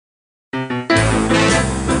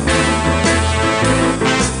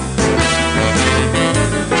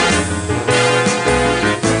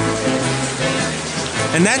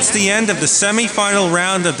And that's the end of the semi-final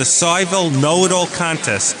round of the Cyville Know-It-All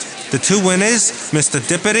contest. The two winners, Mr.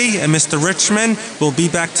 Dippity and Mr. Richmond, will be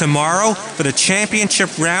back tomorrow for the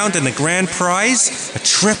championship round and the grand prize, a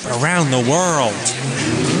trip around the world.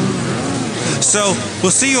 So,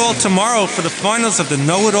 we'll see you all tomorrow for the finals of the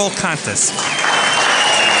Know-It-All contest.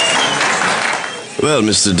 Well,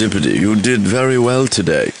 Mr. Dippity, you did very well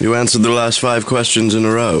today. You answered the last 5 questions in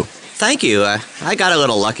a row. Thank you. I got a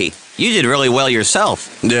little lucky. You did really well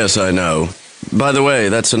yourself. Yes, I know. By the way,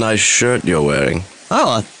 that's a nice shirt you're wearing.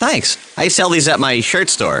 Oh, thanks. I sell these at my shirt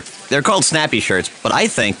store. They're called snappy shirts, but I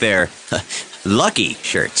think they're lucky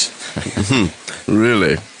shirts.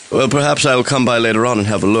 Really? Well, perhaps I'll come by later on and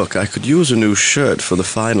have a look. I could use a new shirt for the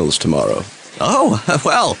finals tomorrow. Oh,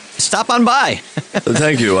 well, stop on by.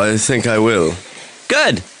 Thank you. I think I will.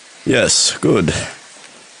 Good. Yes, good.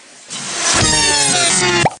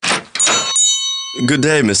 Good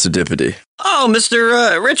day, Mr. Dippity. Oh,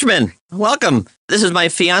 Mr. Richmond. Welcome. This is my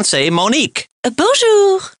fiancée, Monique.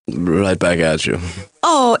 Bonjour. Right back at you.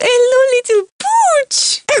 Oh, hello, little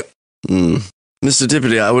pooch. Mr.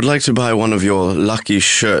 Dippity, I would like to buy one of your lucky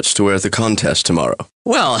shirts to wear at the contest tomorrow.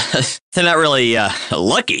 Well, they're not really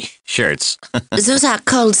lucky shirts. Those are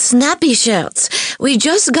called snappy shirts. We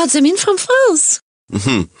just got them in from France.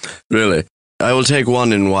 Really? I will take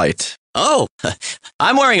one in white. Oh,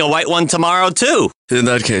 I'm wearing a white one tomorrow, too. In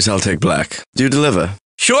that case, I'll take black. Do you deliver?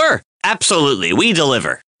 Sure, absolutely. We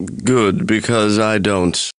deliver. Good, because I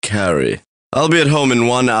don't carry. I'll be at home in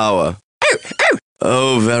 1 hour.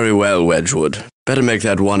 Oh, very well, Wedgwood. Better make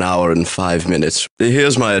that 1 hour and 5 minutes.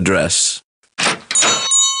 Here's my address.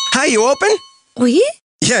 Hi, you open? Oui?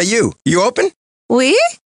 Yeah, you. You open? Oui?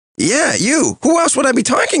 Yeah, you. Who else would I be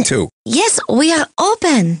talking to? Yes, we are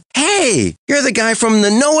open. Hey, you're the guy from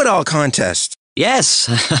the Know-It-All contest. Yes,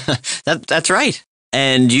 that's right.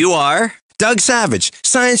 And you are? Doug Savage,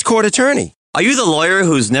 Science Court Attorney. Are you the lawyer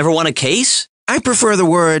who's never won a case? I prefer the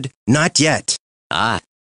word not yet. Ah.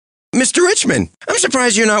 Mr. Richmond, I'm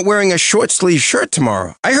surprised you're not wearing a short-sleeve shirt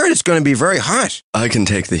tomorrow. I heard it's going to be very hot. I can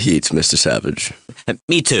take the heat, Mr. Savage.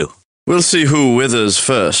 Me too. We'll see who withers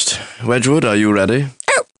first. Wedgwood, are you ready?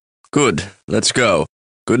 Oh. Good. Let's go.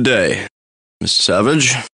 Good day. Mr.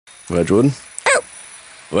 Savage, Wedgwood. Oh.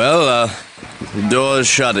 Well, the door's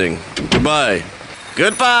shutting. Goodbye.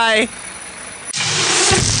 Goodbye.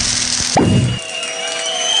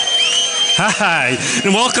 Hi,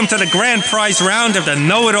 and welcome to the grand prize round of the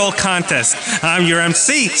Know-It-All contest. I'm your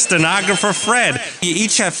MC, stenographer Fred. You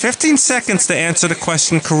each have 15 seconds to answer the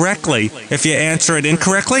question correctly. If you answer it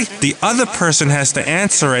incorrectly, the other person has to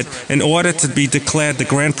answer it in order to be declared the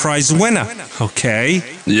grand prize winner. Okay?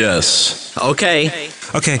 Yes. Okay.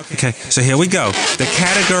 Okay, so here we go. The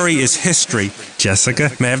category is history. Jessica,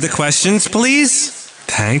 may I have the questions, please?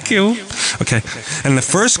 Thank you. Okay, and the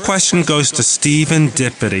first question goes to Stephen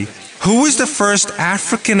Dippity. Who was the first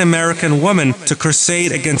African-American woman to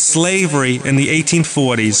crusade against slavery in the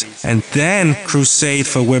 1840s and then crusade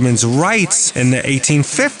for women's rights in the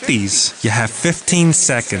 1850s? You have 15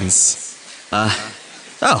 seconds.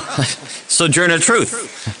 Sojourner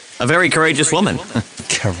Truth. A very courageous woman.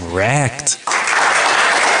 Correct.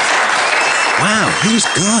 Wow, he was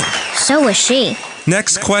good. So was she.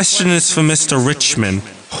 Next question is for Mr. Richmond.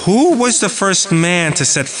 Who was the first man to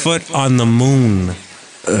set foot on the moon?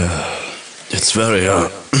 It's very,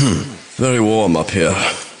 very warm up here.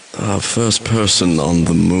 First person on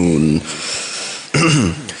the moon.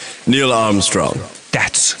 Neil Armstrong.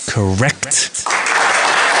 That's correct.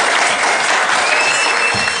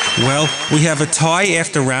 Well, we have a tie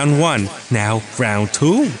after round 1. Now, round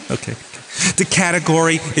 2. Okay. The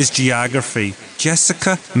category is geography.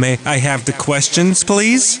 Jessica, may I have the questions,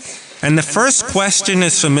 please? And the first question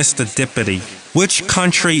is for Mr. Dippity. Which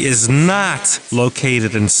country is not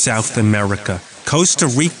located in South America? Costa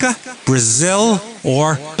Rica, Brazil,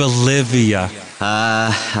 or Bolivia?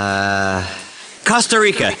 Costa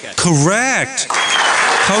Rica. Correct.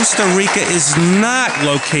 Costa Rica is not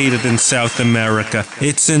located in South America.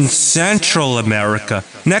 It's in Central America.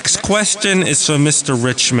 Next question is for Mr.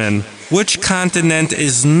 Richmond. Which continent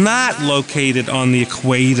is not located on the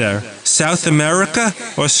equator? South America,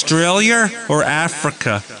 Australia, or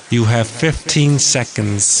Africa? You have 15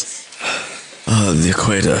 seconds. The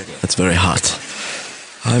equator. That's very hot.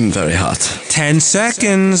 I'm very hot. 10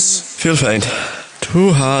 seconds. Feel faint.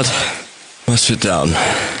 Too hot. Must sit down.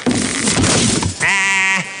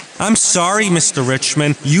 I'm sorry, Mr.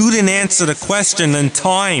 Richmond. You didn't answer the question in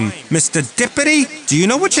time. Mr. Dippity, do you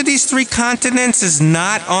know which of these 3 continents is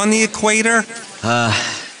not on the equator?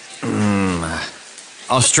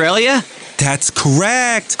 Australia? That's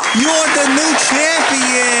correct. You're the new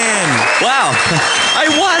champion. Wow, I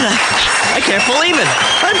won! I can't believe it!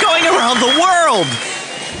 I'm going around the world!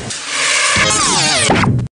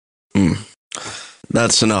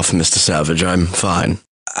 That's enough, Mr. Savage. I'm fine.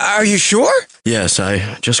 Are you sure? Yes,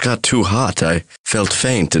 I just got too hot. I felt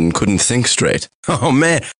faint and couldn't think straight. Oh,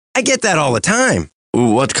 man, I get that all the time.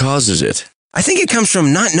 What causes it? I think it comes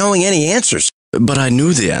from not knowing any answers. But I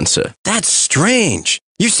knew the answer. That's strange.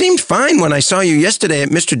 You seemed fine when I saw you yesterday at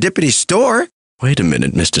Mr. Dippity's store. Wait a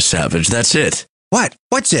minute, Mr. Savage. That's it. What?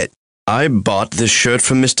 What's it? I bought this shirt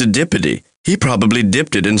from Mr. Dippity. He probably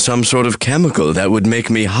dipped it in some sort of chemical that would make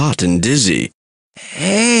me hot and dizzy.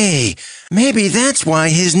 Hey, maybe that's why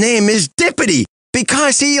his name is Dippity,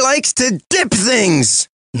 because he likes to dip things.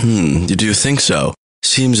 Do you think so?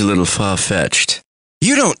 Seems a little far-fetched.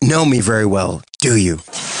 You don't know me very well, do you?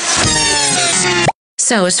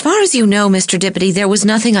 So, as far as you know, Mr. Dippity, there was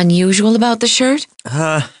nothing unusual about the shirt?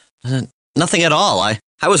 Nothing at all.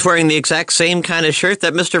 I was wearing the exact same kind of shirt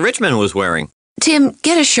that Mr. Richmond was wearing. Tim,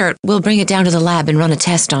 get a shirt. We'll bring it down to the lab and run a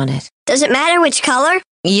test on it. Does it matter which color?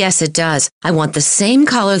 Yes, it does. I want the same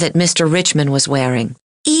color that Mr. Richmond was wearing.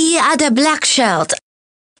 He had a black shirt.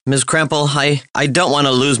 Ms. Kremple, I don't want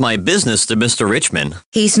to lose my business to Mr. Richmond.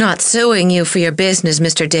 He's not suing you for your business,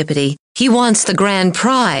 Mr. Dippity. He wants the grand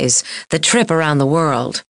prize, the trip around the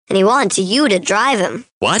world. And he wants you to drive him.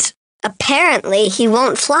 What? Apparently, he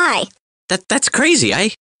won't fly. That's crazy.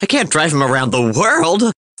 I can't drive him around the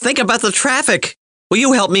world. Think about the traffic. Will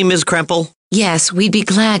you help me, Ms. Kremple? Yes, we'd be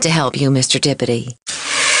glad to help you, Mr. Dippity.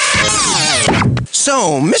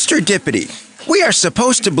 So, Mr. Dippity, we are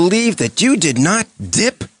supposed to believe that you did not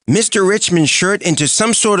dip Mr. Richmond's shirt into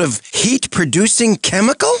some sort of heat-producing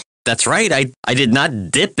chemical? That's right. I did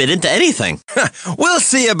not dip it into anything. We'll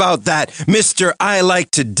see about that, Mr. I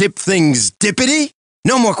like to dip things Dippity.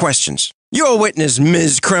 No more questions. You're a witness,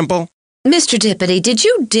 Ms. Kremple. Mr. Dippity, did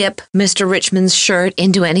you dip Mr. Richmond's shirt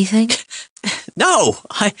into anything? No,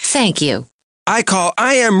 Thank you. I call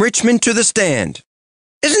I Am Richmond to the stand.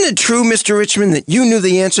 Isn't it true, Mr. Richmond, that you knew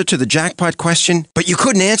the answer to the jackpot question, but you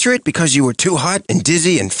couldn't answer it because you were too hot and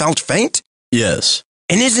dizzy and felt faint? Yes.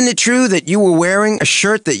 And isn't it true that you were wearing a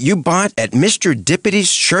shirt that you bought at Mr.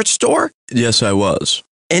 Dippity's shirt store? Yes, I was.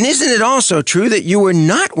 And isn't it also true that you were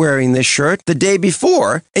not wearing this shirt the day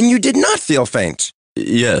before and you did not feel faint?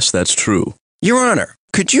 Yes, that's true. Your Honor,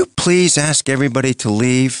 could you please ask everybody to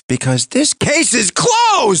leave because this case is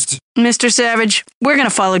closed? Mr. Savage, we're going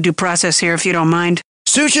to follow due process here if you don't mind.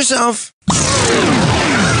 Suit yourself.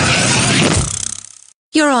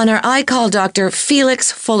 Your Honor, I call Dr.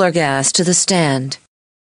 Felix Fullergas to the stand.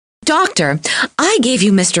 Doctor, I gave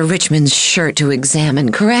you Mr. Richmond's shirt to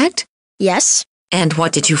examine, correct? Yes. And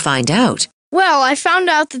what did you find out? Well, I found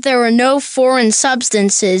out that there were no foreign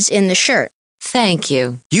substances in the shirt. Thank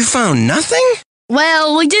you. You found nothing?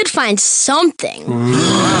 Well, we did find something.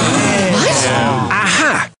 What?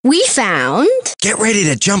 Aha! We found Get ready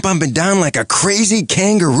to jump up and down like a crazy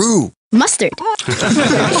kangaroo. mustard.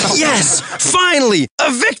 Yes! Finally!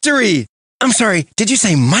 A victory! I'm sorry, did you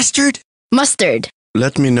say mustard? Mustard.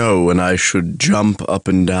 Let me know when I should jump up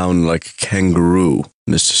and down like a kangaroo,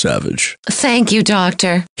 Mr. Savage. Thank you,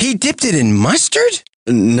 Doctor. He dipped it in mustard?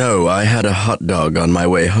 No, I had a hot dog on my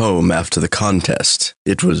way home after the contest.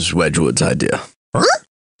 It was Wedgwood's idea. Huh?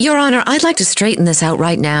 Your Honor, I'd like to straighten this out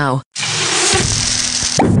right now.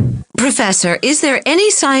 Professor, is there any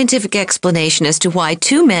scientific explanation as to why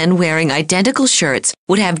two men wearing identical shirts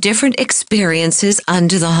would have different experiences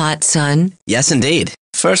under the hot sun? Yes, indeed.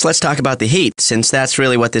 First, let's talk about the heat, since that's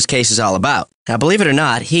really what this case is all about. Now, believe it or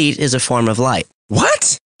not, heat is a form of light.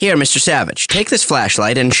 What? Here, Mr. Savage, take this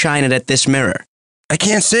flashlight and shine it at this mirror. I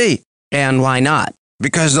can't see. And why not?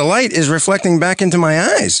 Because the light is reflecting back into my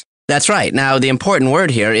eyes. That's right. Now, the important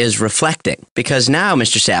word here is reflecting. Because now,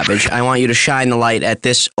 Mr. Savage, I want you to shine the light at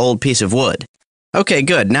this old piece of wood. Okay,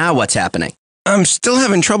 good. Now what's happening? I'm still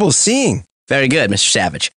having trouble seeing. Very good, Mr.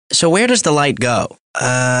 Savage. So where does the light go?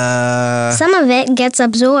 Some of it gets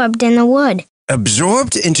absorbed in the wood.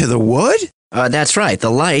 Absorbed into the wood? That's right. The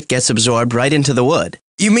light gets absorbed right into the wood.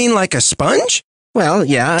 You mean like a sponge? Well,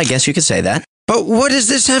 yeah, I guess you could say that. But what does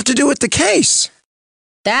this have to do with the case?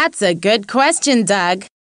 That's a good question, Doug.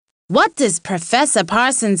 What does Professor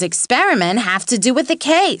Parsons' experiment have to do with the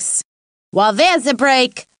case? While there's a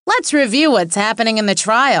break, let's review what's happening in the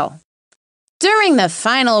trial. During the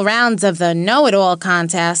final rounds of the Know-It-All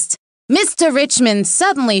contest, Mr. Richmond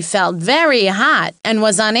suddenly felt very hot and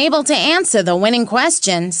was unable to answer the winning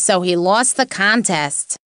question, so he lost the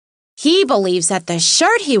contest. He believes that the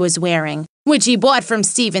shirt he was wearing, which he bought from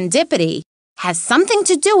Stephen Dippity, has something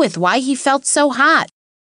to do with why he felt so hot.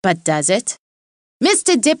 But does it?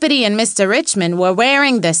 Mr. Dippity and Mr. Richmond were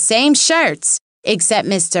wearing the same shirts, except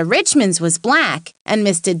Mr. Richmond's was black and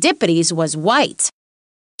Mr. Dippity's was white.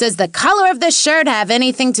 Does the color of the shirt have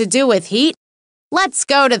anything to do with heat? Let's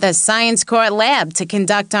go to the science court lab to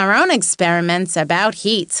conduct our own experiments about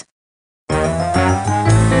heat.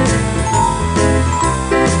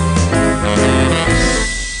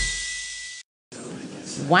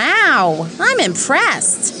 Wow, I'm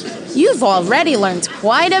impressed. You've already learned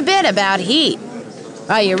quite a bit about heat.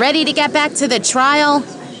 Are you ready to get back to the trial?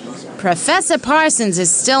 Professor Parsons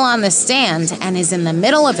is still on the stand and is in the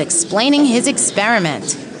middle of explaining his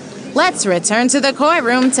experiment. Let's return to the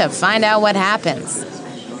courtroom to find out what happens.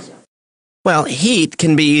 Well, heat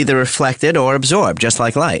can be either reflected or absorbed, just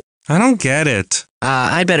like light. I don't get it.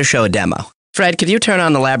 I'd better show a demo. Fred, could you turn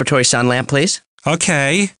on the laboratory sun lamp, please?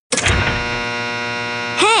 Okay.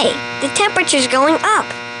 Hey, the temperature's going up.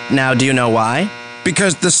 Now, do you know why?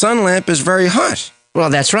 Because the sun lamp is very hot. Well,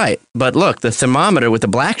 that's right. But look, the thermometer with the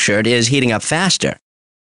black shirt is heating up faster.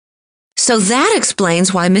 So that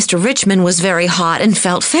explains why Mr. Richmond was very hot and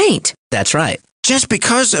felt faint. That's right. Just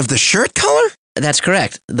because of the shirt color? That's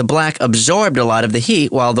correct. The black absorbed a lot of the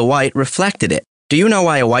heat while the white reflected it. Do you know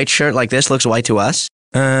why a white shirt like this looks white to us?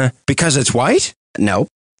 Because it's white? No.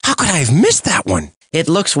 How could I have missed that one? It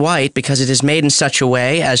looks white because it is made in such a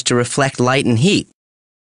way as to reflect light and heat.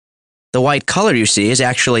 The white color you see is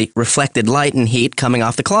actually reflected light and heat coming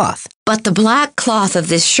off the cloth. But the black cloth of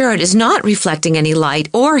this shirt is not reflecting any light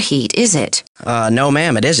or heat, is it? No,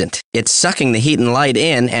 ma'am, it isn't. It's sucking the heat and light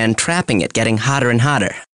in and trapping it, getting hotter and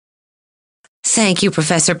hotter. Thank you,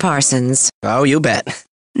 Professor Parsons. Oh, you bet.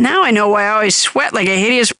 Now I know why I always sweat like a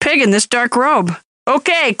hideous pig in this dark robe.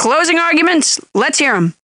 Okay, closing arguments. Let's hear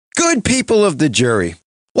them. Good people of the jury.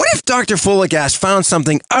 What if Dr. Fulligas found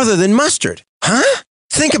something other than mustard? Huh?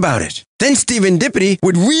 Think about it. Then Stephen Dippity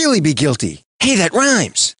would really be guilty. Hey, that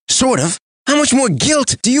rhymes. Sort of. How much more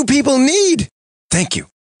guilt do you people need? Thank you.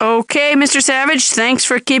 Okay, Mr. Savage, thanks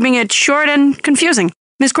for keeping it short and confusing.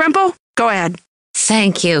 Miss Grimple, go ahead.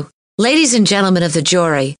 Thank you. Ladies and gentlemen of the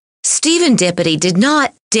jury, Stephen Dippity did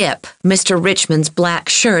not dip Mr. Richmond's black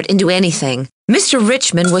shirt into anything. Mr.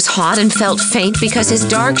 Richmond was hot and felt faint because his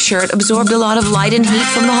dark shirt absorbed a lot of light and heat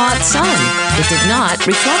from the hot sun. It did not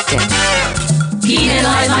reflect it. Heat and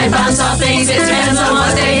light might bounce off things, it depends on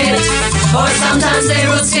what they hit. Or sometimes they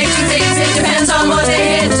will stick to things, it depends on what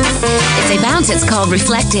they hit. If they bounce, it's called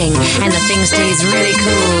reflecting, and the thing stays really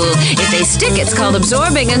cool. If they stick, it's called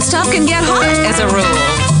absorbing, and stuff can get hot as a rule.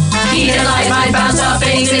 Heat and light might bounce off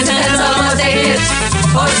things, it depends on what they hit.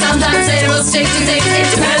 Or sometimes they will stick to things, it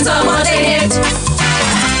depends on what they hit.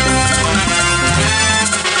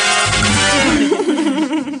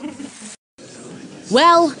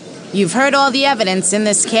 Well, you've heard all the evidence in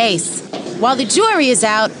this case. While the jury is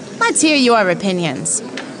out, let's hear your opinions.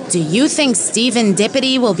 Do you think Stephen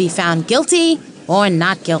Dippity will be found guilty or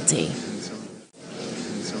not guilty?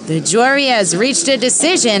 The jury has reached a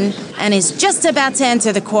decision and is just about to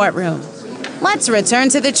enter the courtroom. Let's return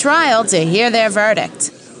to the trial to hear their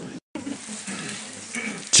verdict.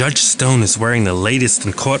 Judge Stone is wearing the latest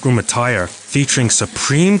in courtroom attire, featuring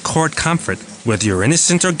supreme court comfort, whether you're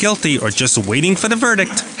innocent or guilty or just waiting for the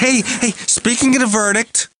verdict. Hey, speaking of the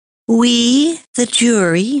verdict... We, the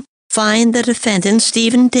jury, find the defendant,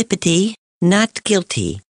 Stephen Dippity, not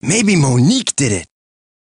guilty. Maybe Monique did it.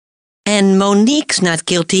 And Monique's not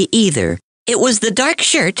guilty either. It was the dark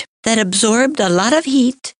shirt that absorbed a lot of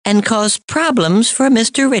heat and caused problems for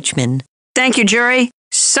Mr. Richmond. Thank you, jury.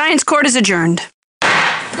 Science court is adjourned.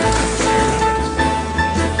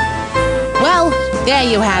 Well, there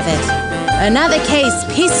you have it. Another case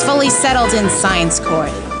peacefully settled in science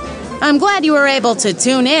court. I'm glad you were able to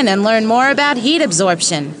tune in and learn more about heat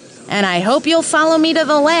absorption. And I hope you'll follow me to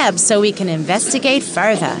the lab so we can investigate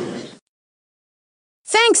further.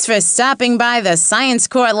 Thanks for stopping by the Science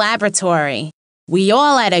Court Laboratory. We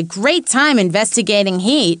all had a great time investigating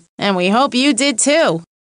heat, and we hope you did too.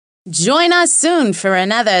 Join us soon for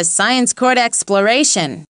another Science Court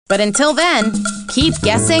exploration. But until then, keep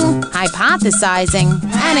guessing, hypothesizing,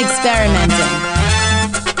 and experimenting.